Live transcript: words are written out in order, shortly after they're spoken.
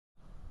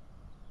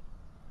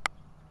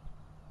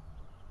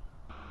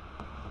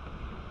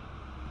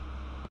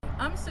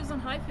I'm Susan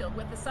Highfield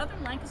with the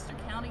Southern Lancaster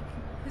County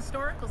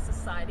Historical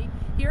Society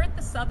here at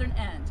the southern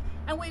end,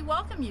 and we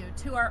welcome you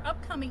to our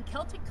upcoming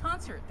Celtic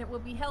concert that will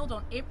be held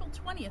on April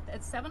 20th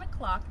at 7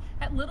 o'clock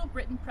at Little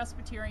Britain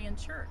Presbyterian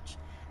Church.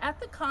 At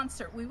the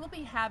concert, we will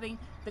be having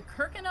the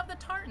Kirkin of the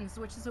Tartans,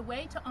 which is a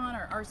way to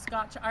honor our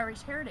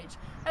Scotch-Irish heritage,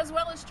 as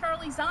well as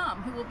Charlie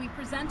Zahm, who will be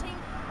presenting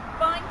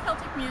fine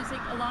Celtic music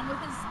along with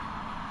his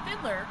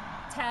fiddler,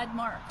 Tad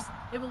Marks.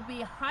 It will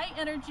be a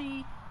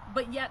high-energy,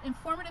 but yet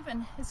informative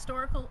and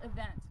historical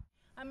event.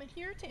 I'm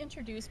here to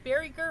introduce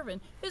Barry Gervin,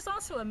 who's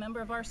also a member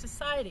of our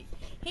society.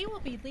 He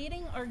will be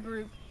leading our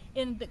group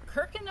in the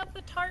Kirkin of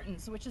the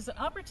Tartans, which is an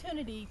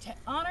opportunity to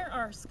honor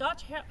our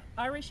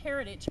Scotch-Irish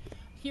heritage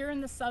here in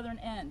the southern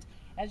end.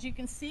 As you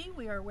can see,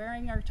 we are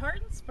wearing our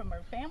tartans from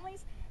our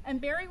families,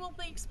 and Barry will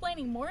be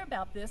explaining more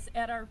about this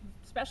at our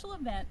special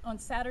event on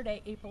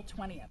Saturday, April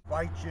 20th.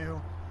 I invite you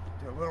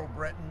to Little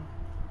Britain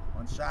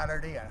on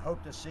Saturday and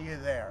hope to see you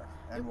there.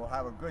 And we'll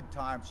have a good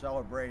time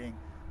celebrating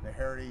the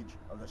heritage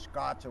of the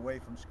Scots away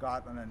from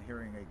Scotland and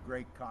hearing a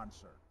great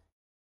concert.